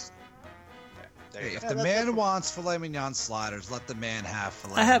 If the man wants filet mignon sliders, let the man have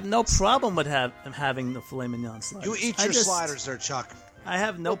filet. I have no problem with having the filet mignon sliders. You eat your sliders there, Chuck. I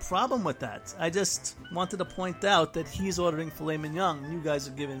have no problem with that. I just wanted to point out that he's ordering filet mignon, and you guys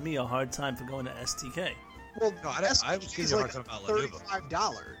are giving me a hard time for going to STK. Well, no, I was giving you a hard time about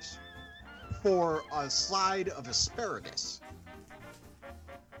 $35 for a slide of asparagus.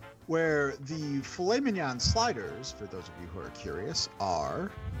 Where the filet mignon sliders, for those of you who are curious,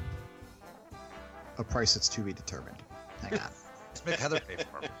 are a price that's to be determined. Hang on. Let's make Heather pay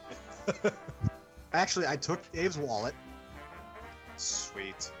for them. Actually, I took Dave's wallet.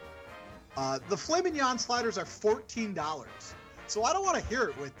 Sweet. The filet mignon sliders are $14. So I don't want to hear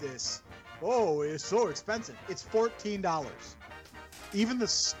it with this. Oh, it's so expensive. It's $14. Even the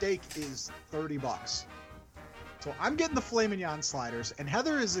steak is $30. So I'm getting the filet mignon sliders, and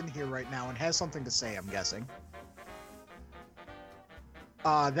Heather is in here right now and has something to say, I'm guessing.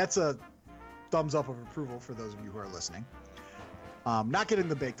 That's a thumbs up of approval for those of you who are listening. Not getting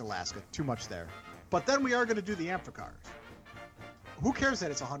the baked Alaska, too much there. But then we are going to do the amphicars. Who cares that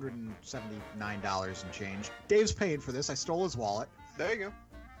it's $179 and change? Dave's paying for this. I stole his wallet. There you go.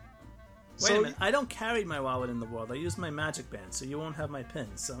 Wait a minute. I don't carry my wallet in the world. I use my magic band, so you won't have my pin.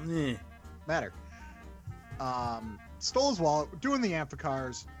 So, matter. Stole his wallet. We're doing the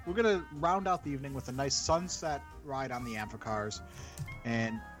amphicars. We're going to round out the evening with a nice sunset ride on the amphicars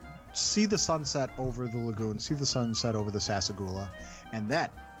and see the sunset over the lagoon, see the sunset over the Sasagula. And then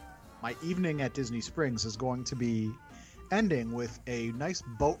my evening at Disney Springs is going to be ending with a nice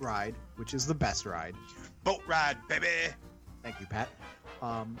boat ride, which is the best ride. Boat ride, baby! Thank you, Pat.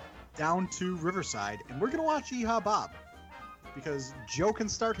 Down to Riverside, and we're gonna watch Yeehaw Bob because Joe can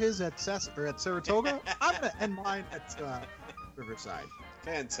start his at Saratoga. I'm gonna end mine at Riverside.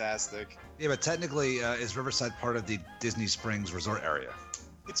 Fantastic. Yeah, but technically, is Riverside part of the Disney Springs resort area?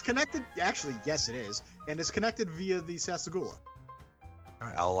 It's connected. Actually, yes, it is, and it's connected via the Sasagula. All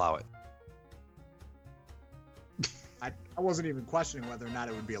right, I'll allow it. I wasn't even questioning whether or not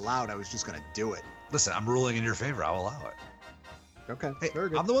it would be allowed. I was just gonna do it. Listen, I'm ruling in your favor. I'll allow it. Okay. Hey, very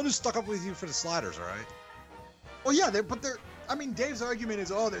good. I'm the one who stuck up with you for the sliders, all right? Well, yeah, they're. I mean, Dave's argument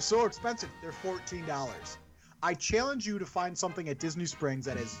is, oh, they're so expensive. They're $14. I challenge you to find something at Disney Springs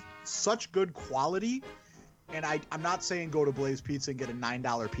that is such good quality, and I'm not saying go to Blaze Pizza and get a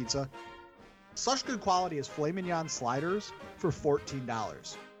 $9 pizza. Such good quality as Filet Mignon sliders for $14. I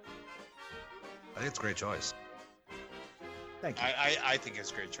think it's a great choice. Thank you. I think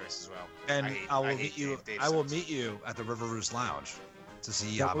it's a great choice as well. And I will meet you at the River Roost Lounge to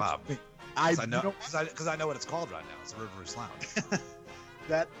see That Bob. works for me. Because I know what it's called right now. It's the River Roost Lounge.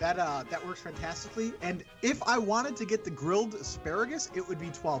 That works fantastically. And if I wanted to get the grilled asparagus, it would be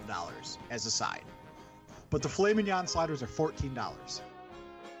 $12 as a side. But the filet mignon sliders are $14.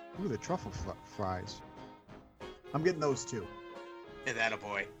 Ooh, the truffle fries. I'm getting those too. And that a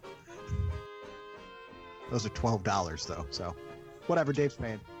boy. Those are $12 though. So whatever, Dave's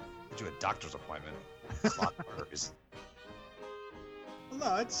paying. Get you a doctor's appointment. Clockworks.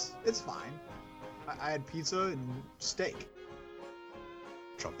 No, it's fine. I had pizza and steak.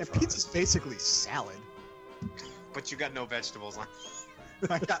 And pizza's basically salad. But you got no vegetables on.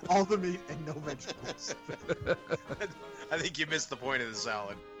 I got all the meat and no vegetables. I think you missed the point of the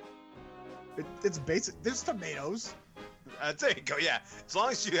salad. It's basic. There's tomatoes. There you go. Yeah, as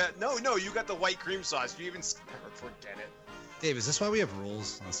long as you got you got the white cream sauce. You even forget it. Dave, is this why we have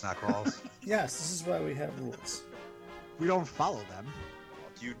rules on snack rolls? Yes, this is why we have rules. We don't follow them.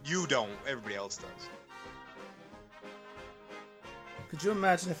 You don't. Everybody else does. Could you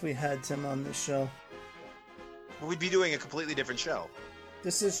imagine if we had Tim on this show? We'd be doing a completely different show.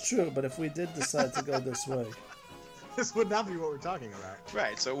 This is true, but if we did decide to go this way. This would not be what we're talking about.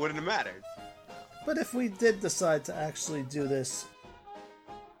 Right, so it wouldn't have mattered. But if we did decide to actually do this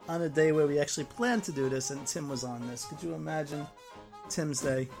on a day where we actually planned to do this and Tim was on this, could you imagine Tim's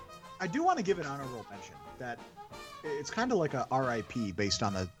day? I do want to give an honorable mention that it's kind of like a RIP based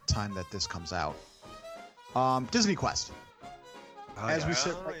on the time that this comes out. Disney Quest. As we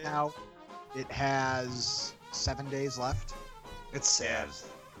sit right now, it has 7 days left. It's sad.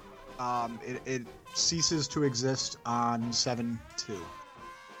 It ceases to exist on 7/2.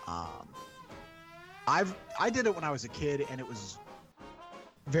 I did it when I was a kid, and it was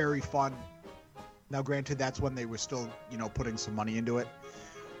very fun. Now, granted, that's when they were still, putting some money into it.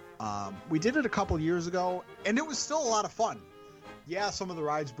 We did it a couple years ago, and it was still a lot of fun. Yeah, some of the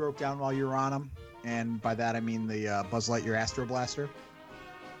rides broke down while you were on them, and by that I mean the Buzz Lightyear Astro Blaster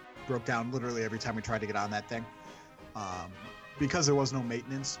broke down literally every time we tried to get on that thing, because there was no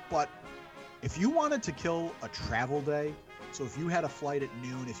maintenance. But if you wanted to kill a travel day, so if you had a flight at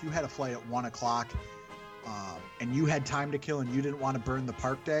noon, if you had a flight at 1 o'clock, and you had time to kill and you didn't want to burn the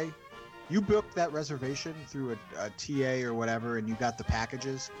park day, you booked that reservation through a TA or whatever, and you got the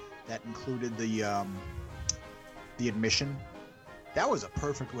packages that included the admission. That was a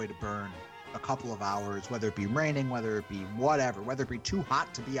perfect way to burn a couple of hours, whether it be raining, whether it be whatever, whether it be too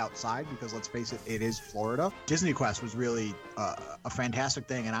hot to be outside, because let's face it, it is Florida. Disney Quest was really a fantastic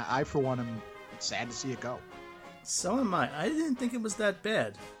thing, and I for one, am sad to see it go. So am I. I didn't think it was that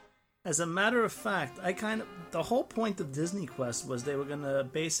bad. As a matter of fact, the whole point of Disney Quest was they were going to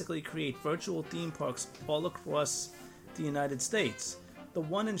basically create virtual theme parks all across the United States. The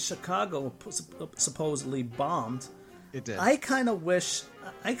one in Chicago supposedly bombed. It did. I kind of wish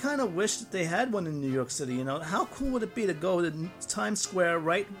that they had one in New York City. How cool would it be to go to Times Square,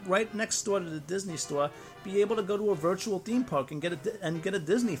 right next door to the Disney store, be able to go to a virtual theme park and get a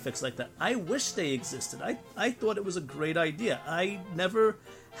Disney fix like that? I wish they existed. I thought it was a great idea. I never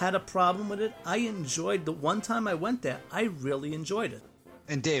had a problem with it. I enjoyed the one time I went there. I really enjoyed it.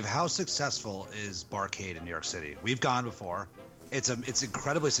 And Dave, how successful is Barcade in New York City? We've gone before. It's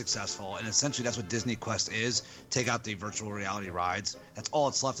incredibly successful, and essentially that's what Disney Quest is. Take out the virtual reality rides. That's all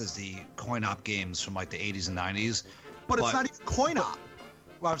it's left is the coin-op games from like the 80s and 90s. But it's not even coin-op.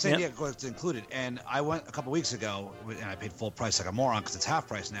 Well, I'm saying, yeah, it's included. And I went a couple weeks ago, and I paid full price like a moron because it's half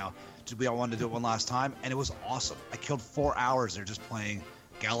price now. I wanted to do it one last time, and it was awesome. I killed 4 hours there just playing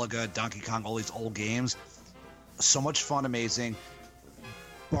Galaga, Donkey Kong, all these old games. So much fun, amazing.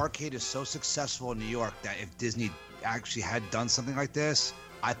 Barcade is so successful in New York that if Disney actually had done something like this,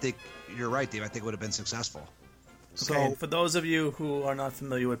 I think you're right, Dave. I think it would have been successful. Okay, and for those of you who are not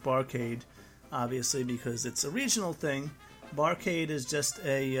familiar with Barcade, obviously because it's a regional thing, Barcade is just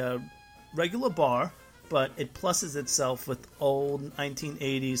a regular bar, but it pluses itself with old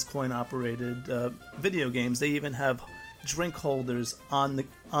 1980s coin-operated video games. They even have drink holders on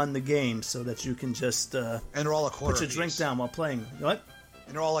the game so that you can just and they're all a quarter put your drink down while playing. What?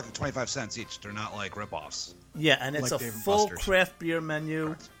 And they're all like 25 cents each. They're not like rip-offs. Yeah, and it's like a Dave & full Buster's. craft beer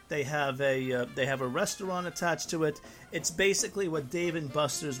menu. They have a restaurant attached to it. It's basically what Dave and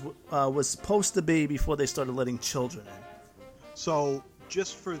Buster's was supposed to be before they started letting children in. So,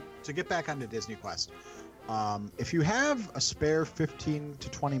 to get back onto Disney Quest, if you have a spare 15 to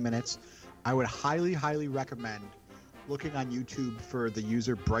 20 minutes, I would highly, highly recommend looking on YouTube for the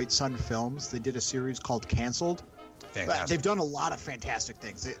user Bright Sun Films. They did a series called Canceled. Fantastic. They've done a lot of fantastic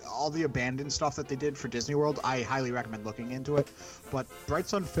things. All the abandoned stuff that they did for Disney World, I highly recommend looking into it. But Bright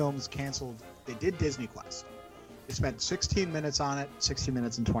Sun Films Canceled, they did Disney Quest. They spent 16 minutes on it, 16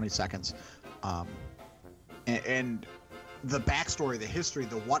 minutes and 20 seconds. And the backstory, the history,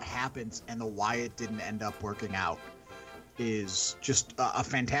 the what happens, and the why it didn't end up working out is just a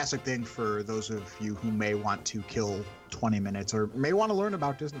fantastic thing for those of you who may want to kill 20 minutes or may want to learn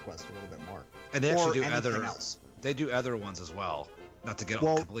about Disney Quest a little bit more. And they actually do anything else. They do other ones as well. Not to get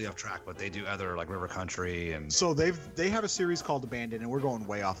completely off track, but they do other like River Country and. So they have a series called Abandoned, and we're going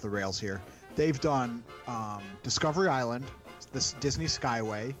way off the rails here. They've done Discovery Island, this Disney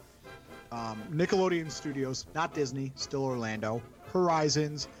Skyway, Nickelodeon Studios, not Disney, still Orlando,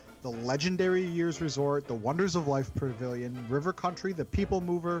 Horizons, the Legendary Years Resort, the Wonders of Life Pavilion, River Country, the People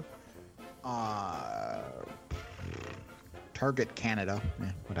Mover, Target Canada,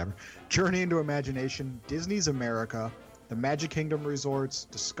 whatever, Journey into Imagination, Disney's America, the Magic Kingdom Resorts,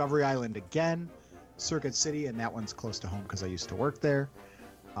 Discovery Island again, Circuit City, and that one's close to home because I used to work there.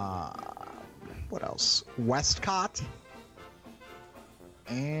 What else? Westcott.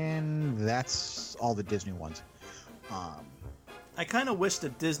 And that's all the Disney ones. I kind of wish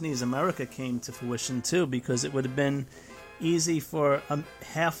that Disney's America came to fruition too, because it would have been easy for a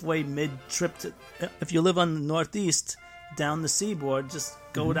halfway mid-trip to, if you live on the Northeast, down the seaboard, just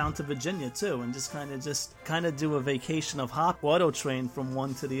go down to Virginia too, and just kind of do a vacation of hop auto train from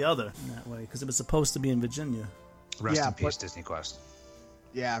one to the other in that way, because it was supposed to be in Virginia. Rest in peace, Disney Quest.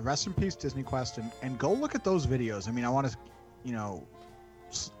 Yeah, rest in peace, Disney Quest, and go look at those videos. I mean, I want to,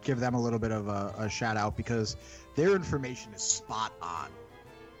 give them a little bit of a shout out because their information is spot on.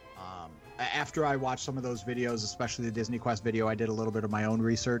 After I watched some of those videos, especially the Disney Quest video, I did a little bit of my own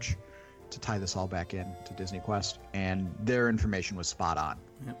research to tie this all back in to Disney Quest, and their information was spot on.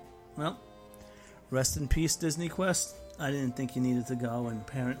 Yep. Well, rest in peace, Disney Quest. I didn't think you needed to go, and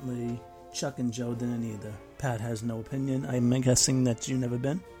apparently Chuck and Joe didn't either. Pat has no opinion. I'm guessing that you've never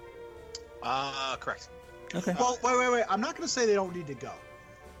been? Correct. Okay. Well, wait. I'm not going to say they don't need to go.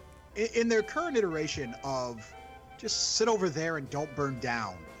 In their current iteration of just sit over there and don't burn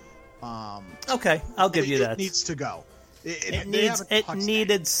down. Okay, I'll give you that. It needs to go. It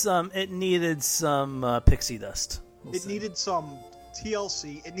needed some pixie dust. It needed some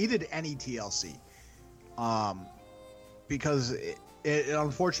TLC. It needed any TLC. Because it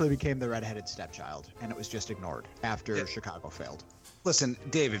unfortunately became the redheaded stepchild, and it was just ignored after Chicago failed. Listen,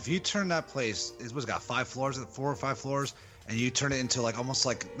 Dave, if you turn that place, it was got 5 floors, 4 or 5 floors, and you turn it into like almost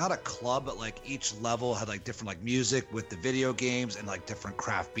like not a club, but like each level had like different like music with the video games and like different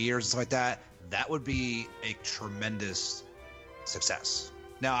craft beers and stuff like that, that would be a tremendous success.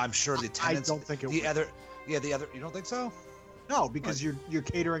 Now I'm sure the tenants. I don't think the other. You don't think so? No, because you're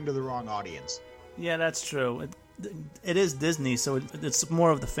catering to the wrong audience. Yeah, that's true. It is Disney, so it's more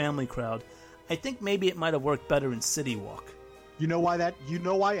of the family crowd. I think maybe it might have worked better in City Walk. You know why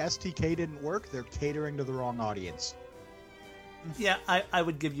STK didn't work? They're catering to the wrong audience. Yeah, I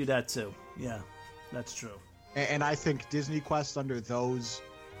would give you that too. Yeah, that's true. And I think Disney Quest under those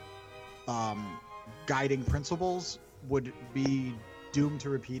guiding principles would be doomed to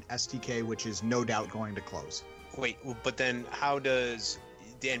repeat STK, which is no doubt going to close. Wait, but then how does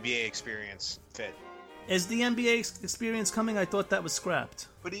the NBA experience fit? Is the NBA experience coming? I thought that was scrapped.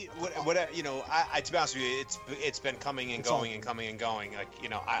 But to be honest with you, it's been coming and going and coming and going. Like,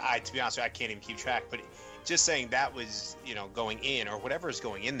 to be honest with you, I can't even keep track. But just saying that was, going in or whatever is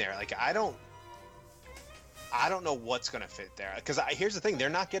going in there. Like, I don't know what's going to fit there. Because here's the thing: they're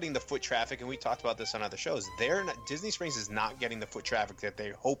not getting the foot traffic, and we talked about this on other shows. Disney Springs is not getting the foot traffic that they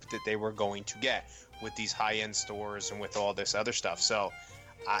hoped that they were going to get with these high-end stores and with all this other stuff. So.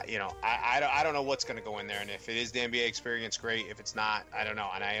 I don't know what's going to go in there, and if it is the NBA experience, great. If it's not, I don't know.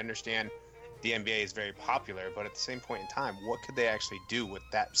 And I understand the NBA is very popular, but at the same point in time, what could they actually do with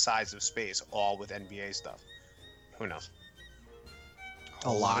that size of space, all with NBA stuff? Who knows? A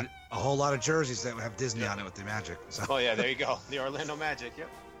whole lot of jerseys that have Disney on it with the Magic. So. Oh yeah, there you go, the Orlando Magic. Yep.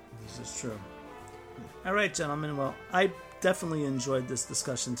 This is true. All right, gentlemen. Well, I definitely enjoyed this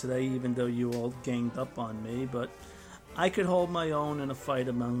discussion today, even though you all ganged up on me, but I could hold my own in a fight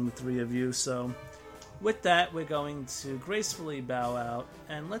among the three of you, so with that, we're going to gracefully bow out,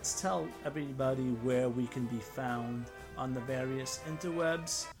 and let's tell everybody where we can be found on the various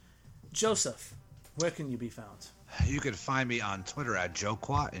interwebs. Joseph, where can you be found? You can find me on Twitter at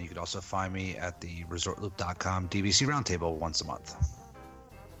JoeQuat, and you can also find me at the resortloop.com DVC Roundtable once a month.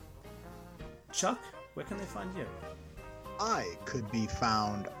 Chuck, where can they find you? I could be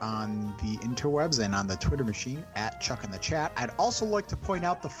found on the interwebs and on the Twitter machine at Chuck in the Chat. I'd also like to point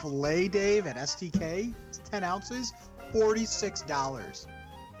out the filet, Dave, at STK. It's 10 ounces, $46.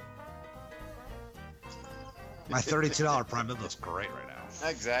 My $32 Prime Rib looks great right now.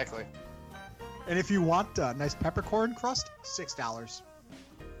 Exactly. And if you want a nice peppercorn crust, $6.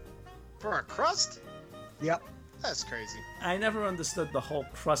 For a crust? Yep. That's crazy. I never understood the whole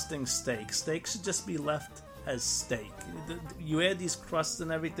crusting steak. Steak should just be left as steak. You add these crusts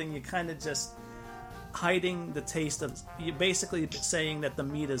and everything, you're kind of just hiding the taste of... You're basically saying that the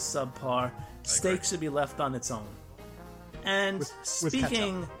meat is subpar. Steak should be left on its own. And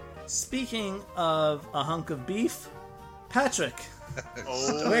with speaking of a hunk of beef, Patrick,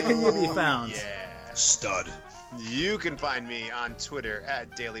 Oh, where can you be found? yeah. Stud. You can find me on Twitter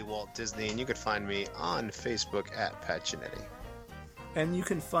at Daily Walt Disney, and you can find me on Facebook at Pat Giannetti. And you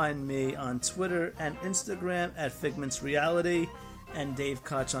can find me on Twitter and Instagram at Figments Reality and Dave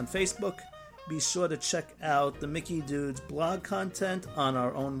Koch on Facebook. Be sure to check out the Mickey Dudes blog content on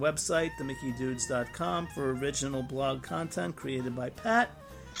our own website, themickeydudes.com, for original blog content created by Pat.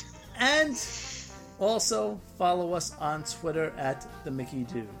 And also follow us on Twitter at the Mickey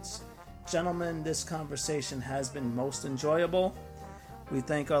Dudes. Gentlemen, this conversation has been most enjoyable. We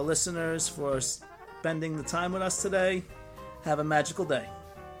thank our listeners for spending the time with us today. Have a magical day.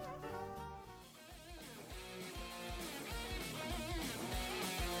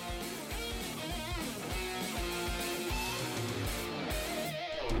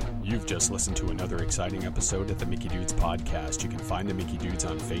 You've just listened to another exciting episode of the Mickey Dudes Podcast. You can find the Mickey Dudes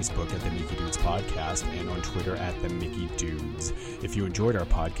on Facebook at the Mickey Dudes Podcast and on Twitter at the Mickey Dudes. If you enjoyed our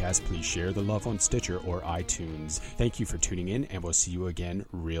podcast, please share the love on Stitcher or iTunes. Thank you for tuning in, and we'll see you again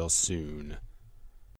real soon.